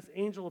is that this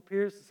angel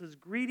appears and says,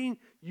 "Greeting,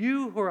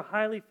 you who are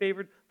highly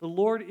favored, the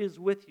Lord is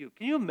with you."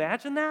 Can you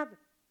imagine that?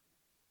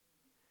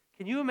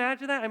 Can you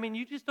imagine that? I mean,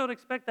 you just don't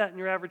expect that in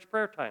your average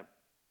prayer time.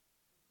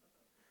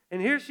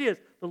 And here she is,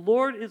 the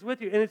Lord is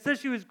with you. And it says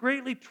she was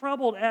greatly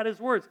troubled at his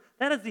words.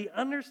 That is the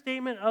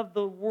understatement of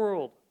the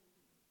world,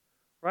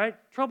 right?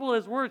 Trouble at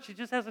his words. She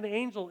just has an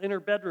angel in her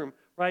bedroom,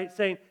 right,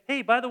 saying,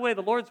 "Hey, by the way,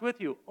 the Lord's with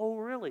you." Oh,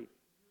 really?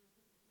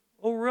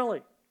 Oh,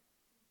 really?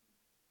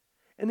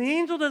 And the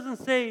angel doesn't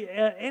say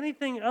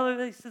anything other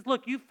than he says,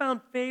 "Look, you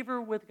found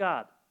favor with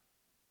God."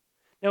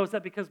 Now, is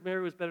that because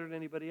Mary was better than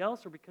anybody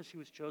else, or because she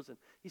was chosen?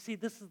 You see,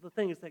 this is the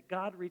thing, is that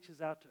God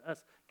reaches out to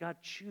us.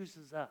 God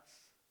chooses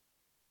us.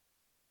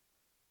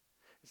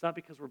 It's not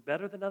because we're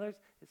better than others.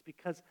 It's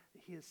because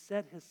he has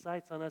set his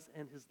sights on us,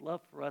 and his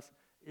love for us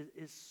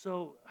is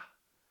so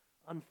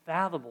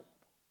unfathomable.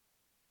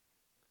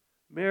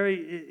 Mary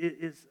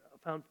is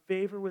found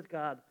favor with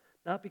God,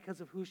 not because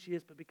of who she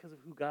is, but because of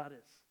who God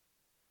is.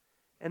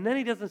 And then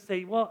he doesn't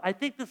say, "Well, I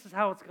think this is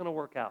how it's going to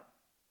work out.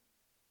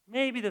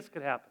 Maybe this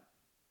could happen.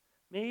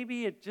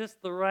 Maybe at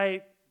just the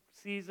right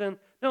season."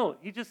 No,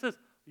 he just says,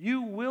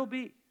 you will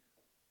be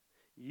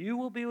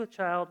with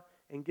child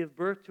and give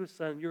birth to a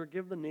son. You are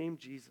given the name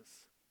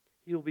Jesus.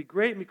 He will be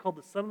great and be called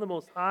the Son of the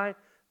Most High.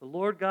 The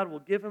Lord God will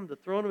give him the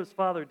throne of his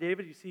father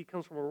David. You see, he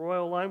comes from a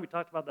royal line. We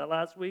talked about that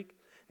last week.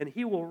 And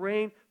he will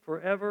reign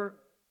forever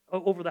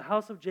over the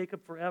house of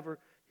Jacob forever.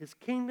 His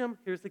kingdom,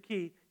 here's the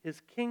key,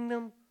 his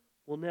kingdom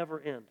will never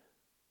end.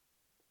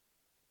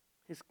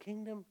 His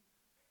kingdom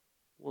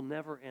will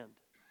never end.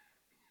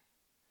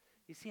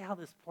 You see how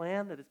this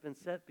plan that has been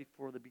set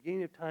before the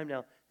beginning of time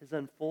now is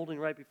unfolding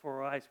right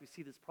before our eyes. We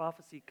see this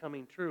prophecy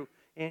coming true.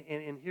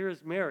 And here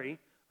is Mary.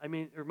 I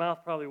mean, her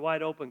mouth probably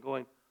wide open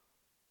going,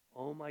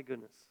 "Oh my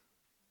goodness."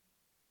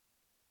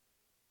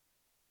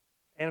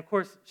 And of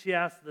course, she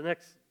asks the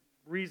next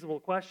reasonable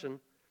question.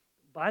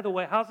 "By the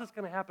way, how's this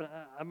going to happen?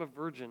 I'm a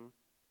virgin."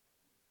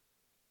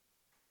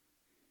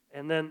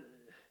 And then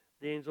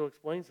the angel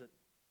explains it.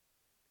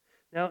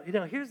 Now,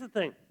 here's the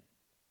thing.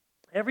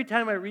 Every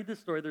time I read this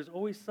story, there's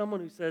always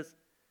someone who says,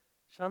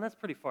 "Sean, that's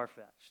pretty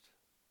far-fetched.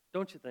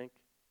 Don't you think?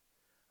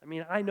 I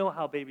mean, I know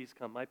how babies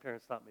come. My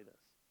parents taught me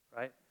this,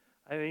 right?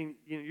 I mean,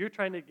 you're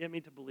trying to get me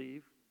to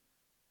believe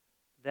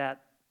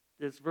that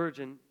this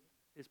virgin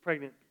is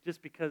pregnant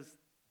just because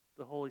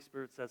the Holy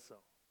Spirit says so."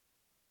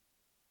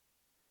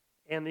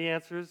 And the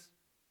answer is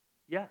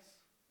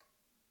yes.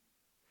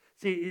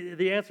 See,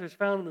 the answer is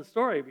found in the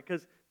story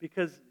because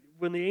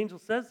when the angel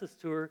says this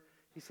to her,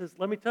 he says,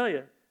 "Let me tell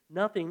you,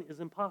 nothing is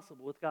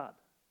impossible with God."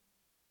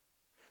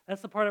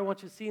 That's the part I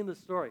want you to see in the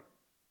story.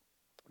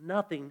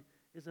 Nothing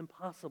is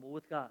impossible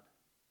with God.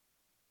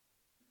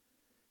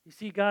 You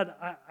see, God,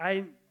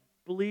 I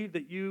believe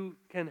that you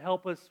can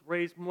help us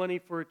raise money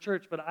for a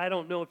church, but I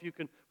don't know if you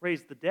can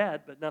raise the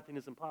dead, but nothing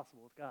is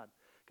impossible with God.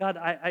 God,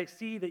 I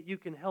see that you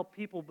can help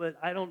people, but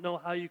I don't know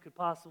how you could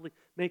possibly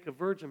make a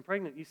virgin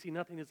pregnant. You see,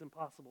 nothing is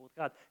impossible with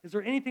God. Is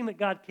there anything that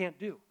God can't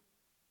do?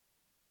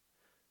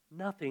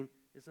 Nothing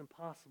is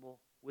impossible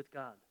with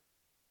God.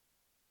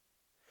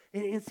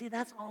 And see,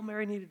 that's all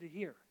Mary needed to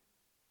hear.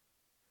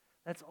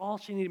 That's all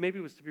she needed. Maybe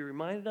it was to be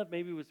reminded of.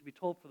 Maybe it was to be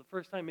told for the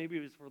first time. Maybe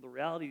it was for the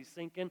reality to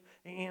sink in.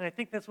 And I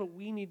think that's what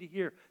we need to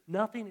hear.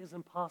 Nothing is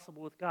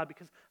impossible with God.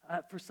 Because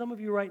for some of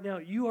you right now,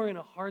 you are in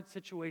a hard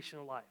situation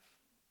in life.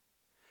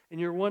 And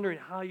you're wondering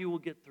how you will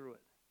get through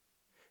it.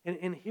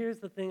 And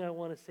here's the thing I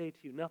want to say to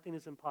you. Nothing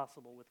is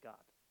impossible with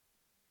God.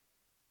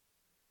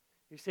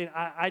 You're saying,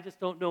 I just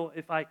don't know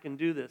if I can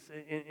do this.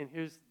 And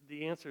here's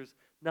the answers.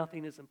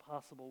 Nothing is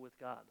impossible with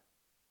God.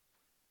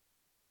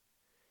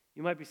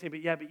 You might be saying,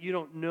 but you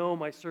don't know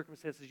my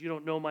circumstances. You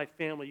don't know my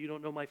family. You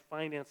don't know my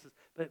finances.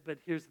 But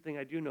here's the thing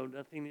I do know.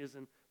 Nothing is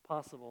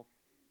impossible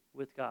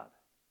with God.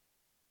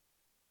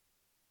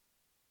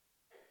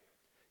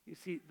 You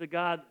see, the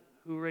God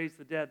who raised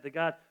the dead, the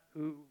God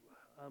who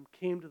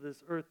came to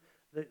this earth,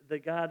 the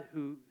God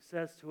who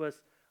says to us,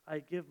 "I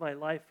give my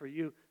life for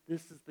you,"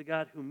 This is the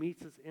God who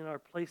meets us in our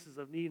places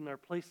of need, in our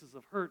places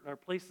of hurt, in our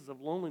places of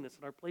loneliness,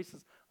 in our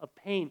places of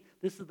pain.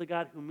 This is the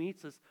God who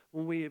meets us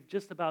when we have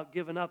just about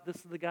given up. This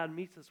is the God who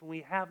meets us when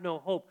we have no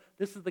hope.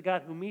 This is the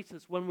God who meets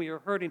us when we are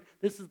hurting.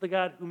 This is the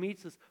God who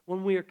meets us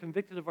when we are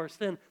convicted of our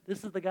sin.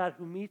 This is the God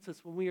who meets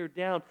us when we are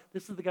down.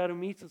 This is the God who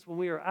meets us when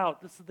we are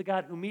out. This is the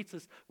God who meets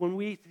us when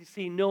we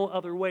see no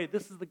other way.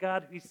 This is the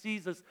God who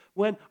sees us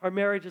when our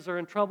marriages are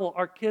in trouble,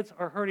 our kids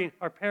are hurting,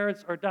 our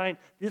parents are dying.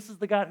 This is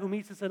the God who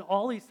meets us in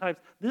all these times.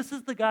 This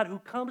is the God who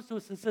comes to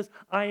us and says,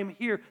 I am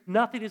here.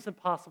 Nothing is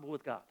impossible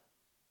with God.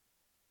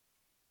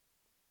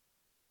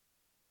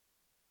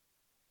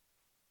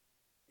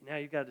 Now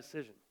you've got a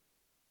decision.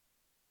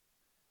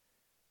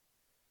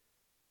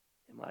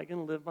 Am I going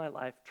to live my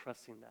life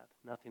trusting that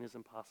nothing is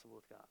impossible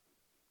with God?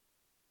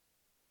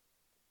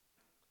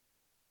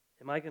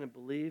 Am I going to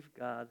believe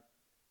God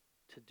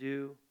to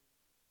do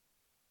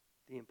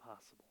the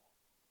impossible?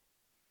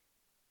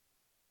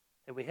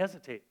 And we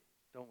hesitate,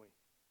 don't we?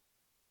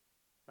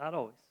 Not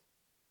always.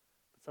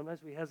 But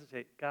sometimes we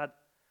hesitate. God,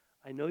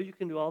 I know you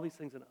can do all these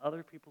things in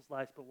other people's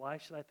lives, but why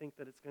should I think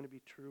that it's going to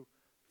be true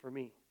for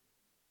me?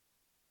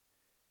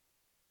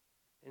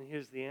 And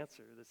here's the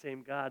answer. The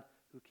same God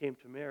who came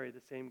to Mary,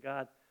 the same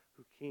God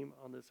who came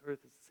on this earth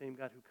is the same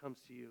God who comes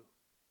to you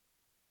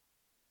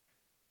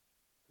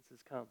and says,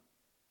 come,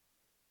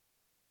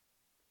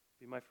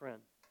 be my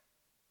friend,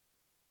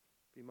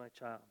 be my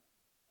child.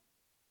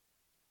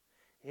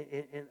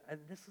 And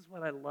this is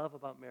what I love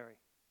about Mary.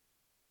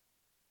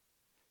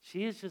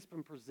 She has just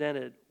been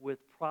presented with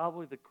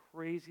probably the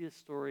craziest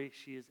story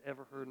she has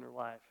ever heard in her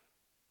life.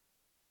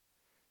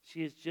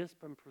 She has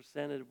just been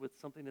presented with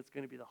something that's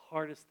going to be the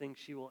hardest thing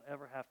she will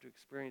ever have to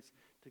experience,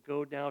 to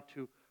go down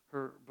to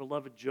her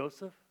beloved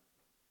Joseph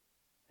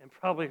and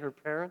probably her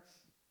parents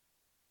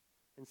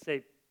and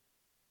say,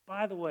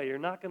 by the way, you're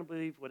not going to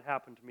believe what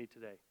happened to me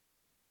today.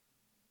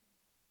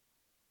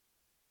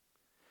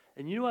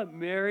 And you know what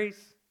Mary's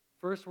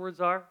first words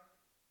are?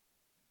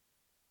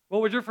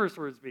 What would your first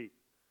words be?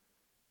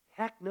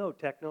 Heck no,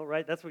 techno,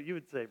 right? That's what you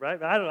would say,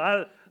 right? I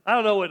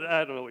don't know what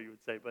you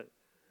would say, but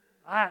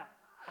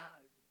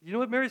you know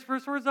what Mary's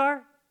first words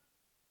are?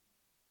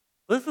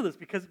 Listen to this,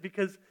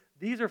 because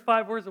these are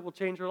 5 words that will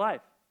change her life.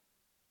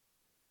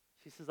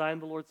 She says, I am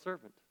the Lord's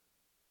servant.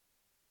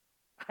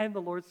 I am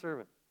the Lord's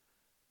servant.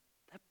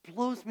 That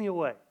blows me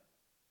away.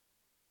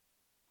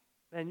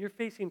 Man, you're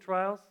facing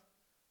trials.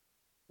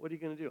 What are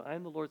you going to do? I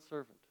am the Lord's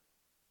servant.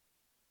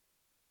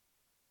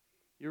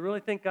 You really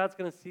think God's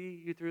going to see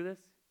you through this?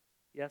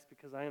 Yes,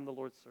 because I am the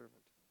Lord's servant.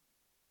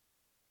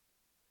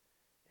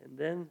 And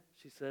then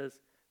she says,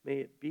 may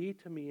it be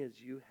to me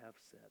as you have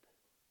said.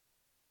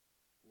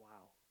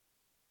 Wow.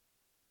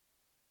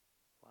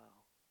 Wow.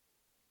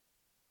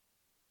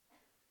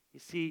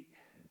 You see,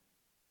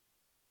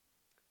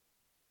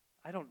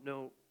 I don't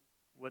know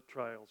what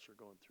trials you're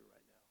going through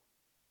right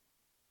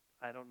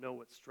now. I don't know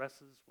what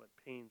stresses, what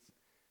pains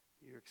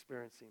you're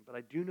experiencing, but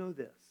I do know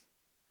this.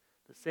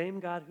 The same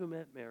God who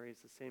met Mary is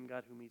the same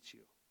God who meets you.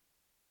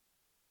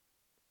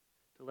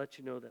 To let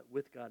you know that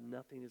with God,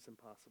 nothing is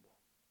impossible.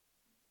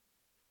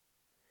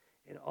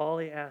 And all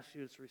he asks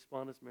you is to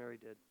respond as Mary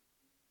did.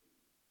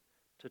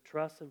 To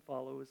trust and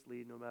follow his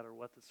lead no matter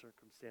what the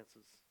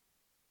circumstances.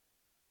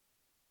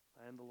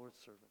 I am the Lord's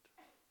servant.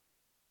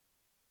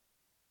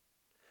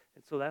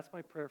 And so that's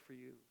my prayer for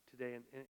you today. And